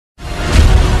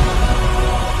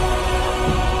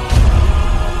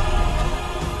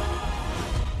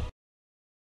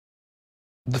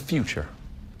The future.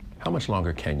 How much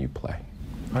longer can you play?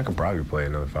 I could probably play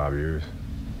another 5 years.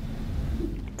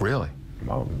 Really?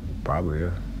 Well, probably,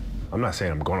 yeah. I'm not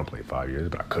saying I'm going to play 5 years,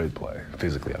 but I could play.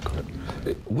 Physically, I could.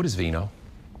 What is vino?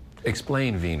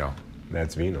 Explain vino.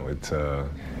 That's vino. It's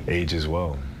age as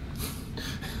well.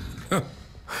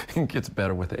 It gets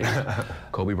better with age.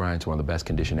 Kobe Bryant's one of the best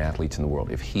conditioned athletes in the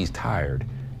world. If he's tired,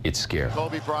 it's scary.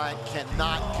 Kobe Bryant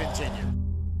cannot continue.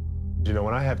 You know,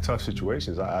 when I have tough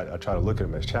situations, I try to look at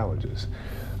them as challenges.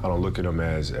 I don't look at them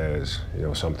as you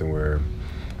know, something where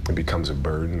it becomes a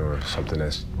burden or something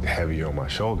that's heavy on my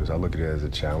shoulders. I look at it as a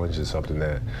challenge and something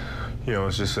that, you know,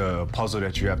 it's just a puzzle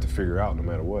that you have to figure out no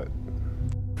matter what.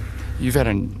 You've had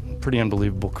a pretty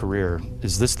unbelievable career.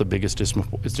 Is this the biggest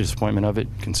disappointment of it,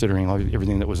 considering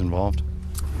everything that was involved?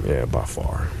 Yeah, by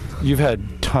far. You've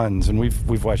had tons, and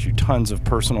we've watched you, tons of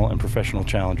personal and professional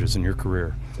challenges in your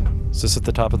career. Is this at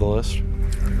the top of the list?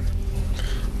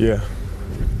 Yeah.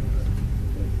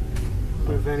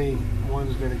 If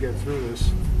anyone's going to get through this,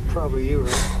 probably you,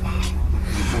 right?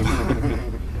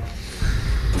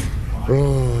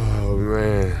 Oh,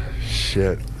 man.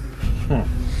 Shit.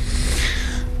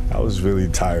 I was really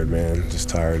tired, man. Just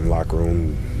tired in the locker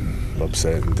room,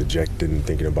 upset and dejected and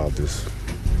thinking about this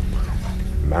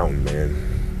mountain, man,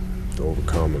 to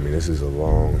overcome. I mean, this is a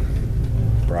long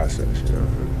process, you know.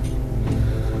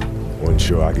 Wasn't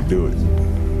sure I could do it.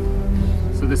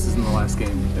 So this isn't the last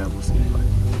game that we'll see you play?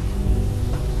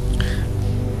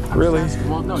 Really?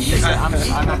 Well, no, you said, I'm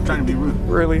not trying to be rude.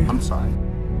 Really? I'm sorry.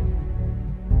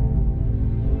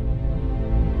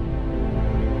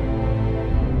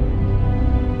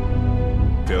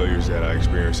 Failures that I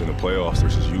experienced in the playoffs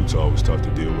versus Utah was tough to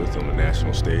deal with on the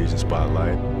national stage and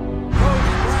spotlight. Kobe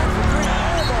Bryant for three,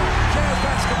 airball, Jazz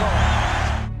basketball.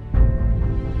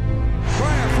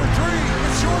 Bryant for three,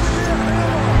 it's short of the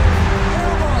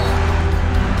airball.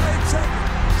 8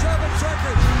 seconds, 7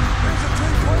 seconds. Here's a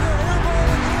three-pointer, airball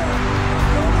again.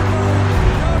 Kobe Bryant,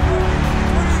 got it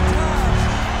 3 times.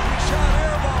 He shot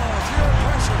airball, 0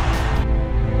 pressure.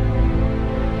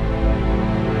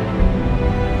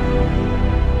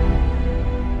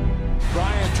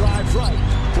 Bryant drives right,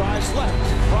 drives left.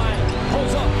 Bryant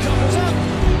pulls up, jumpers up,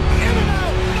 in and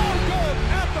out, no good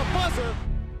at the buzzer.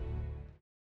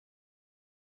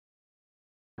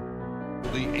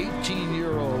 The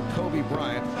 18-year-old Kobe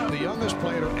Bryant, the youngest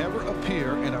player to ever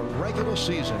appear in a regular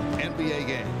season NBA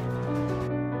game.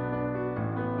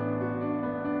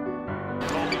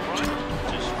 Kobe Bryant,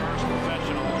 his first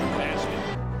professional basket.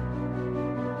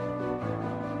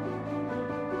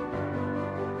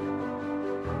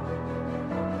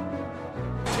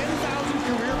 10,000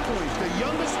 career points, the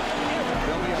youngest ever.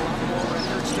 There'll be a lot more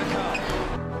records to come.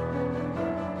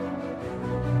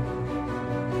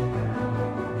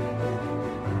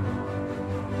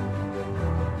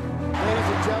 Ladies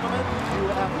and gentlemen, you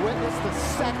have witnessed the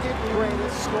second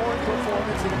greatest scoring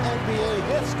performance in NBA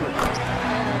history.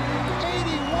 And an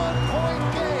 81-point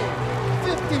game,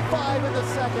 55 in the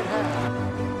second half.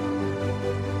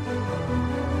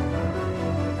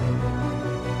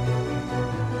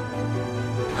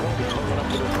 Kobe pulling up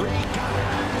with a three, got it.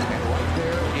 And right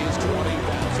there is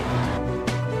 20,000.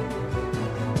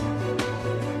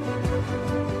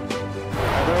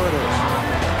 And there it is.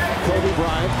 Kobe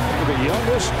Bryant, the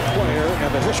youngest player in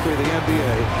the history of the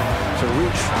NBA to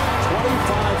reach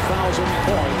 25,000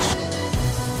 points.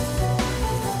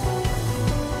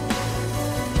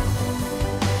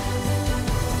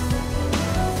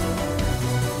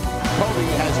 Kobe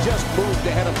has just moved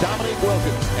ahead of Dominique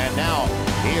Wilkins, and now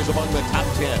he is among the top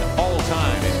 10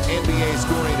 all-time in NBA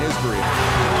scoring history.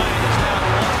 Bryant is now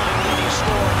the all-time leading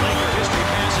scorer in Laker history,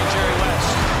 passing Jerry West.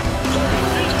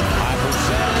 High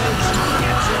percentage,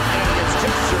 gets it, and it's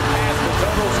just surpassed the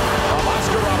totals of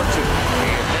Oscar Robertson. He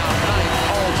is now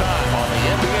 9th all-time on the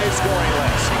NBA scoring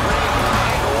list.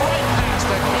 Right past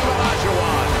Hakeem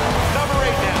Olajuwon, number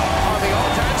 8 now on the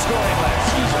all-time scoring list.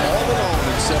 He's all alone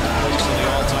in 7th place on the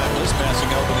all-time list,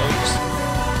 passing Elvin Hayes.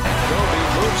 Kobe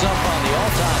moves up on the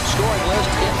all-time scoring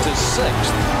list into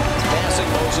 6th, passing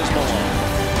Moses Malone.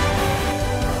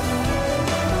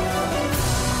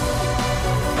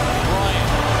 Bryant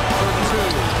for two,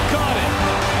 got it,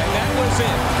 and that was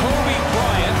it. Kobe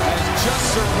Bryant has just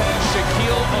surpassed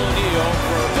Shaquille O'Neal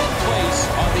for 5th place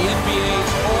on the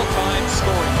NBA's all-time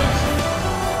scoring list.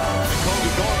 And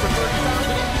Kobe going for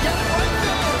 30,000. He got it right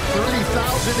there.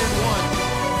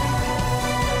 30,001.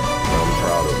 I'm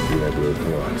proud of being able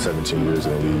to, 17 years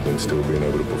in the league and still being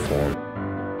able to perform.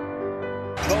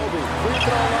 Kobe, free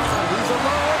throw line. He's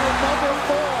alone with number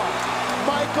 4.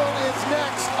 Mike Michael is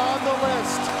next on the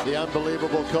list. The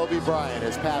unbelievable Kobe Bryant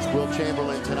has passed Wilt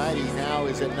Chamberlain tonight. He now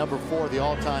is at number 4 the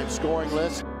all-time scoring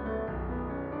list.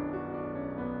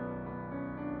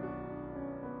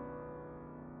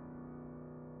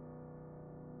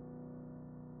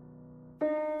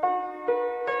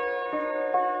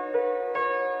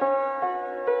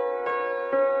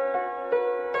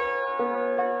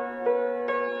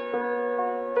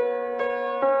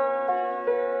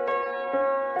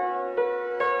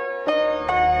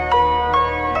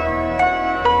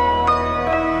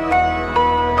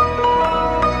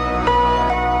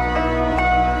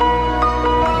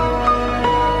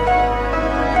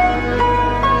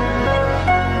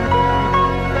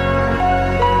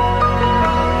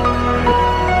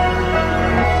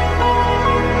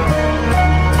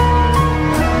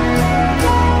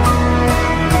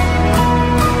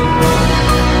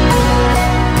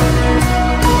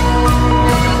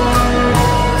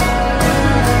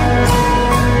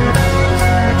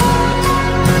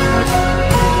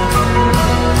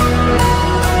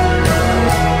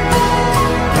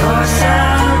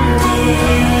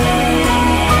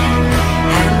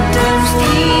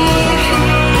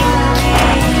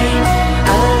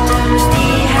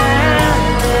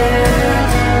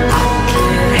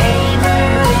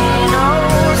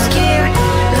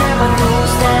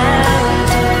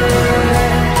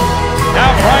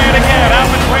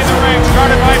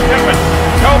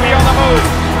 Kobe on the move.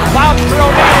 Loud throw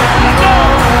down. No!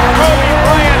 Kobe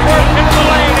Bryant worked into the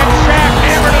lane and Shaq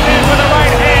hammered it in with the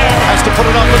right hand. Has to put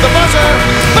it up with the buzzer.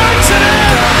 Banks it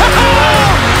in!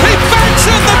 He banks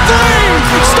in the three!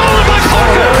 Stolen by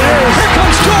Parker. Here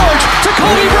comes George to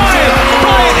Kobe Bryant.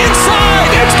 Bryant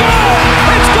inside. It's good!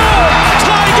 It's good!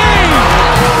 Tie game!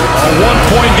 A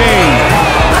 1-point game.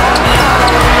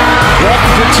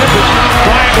 Walking to Tippett.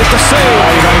 Bryant with the save. Oh,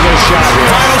 you gotta get a shot here.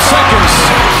 Final seconds.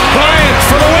 Bryant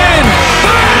for the win.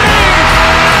 Bang!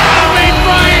 Kobe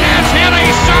Bryant has hit a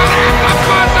shot at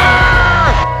the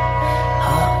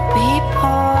Hoppípolla.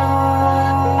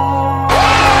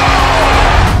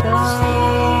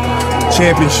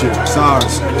 Championship, it's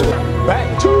ours.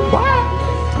 Back to back.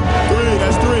 3,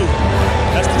 that's 3.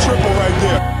 That's the triple right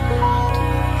there.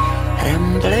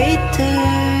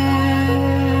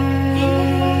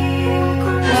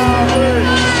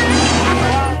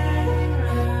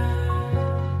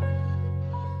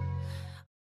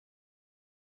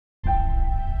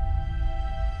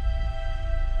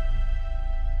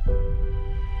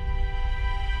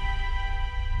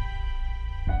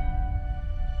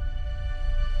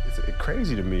 It's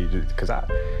crazy to me because I'm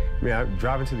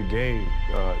driving to the game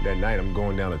that night. I'm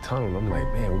going down the tunnel. And I'm like,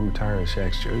 man, we're retiring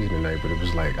Shaq's jersey tonight. But it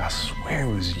was like, I swear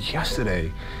it was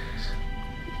yesterday.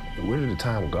 Where did the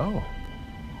time go?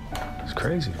 It's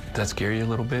crazy. Does that scare you a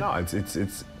little bit? No,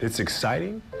 it's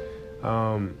exciting,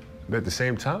 but at the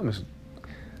same time, it's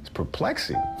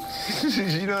perplexing.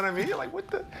 You know what I mean? Like, what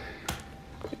the?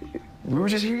 We were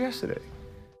just here yesterday.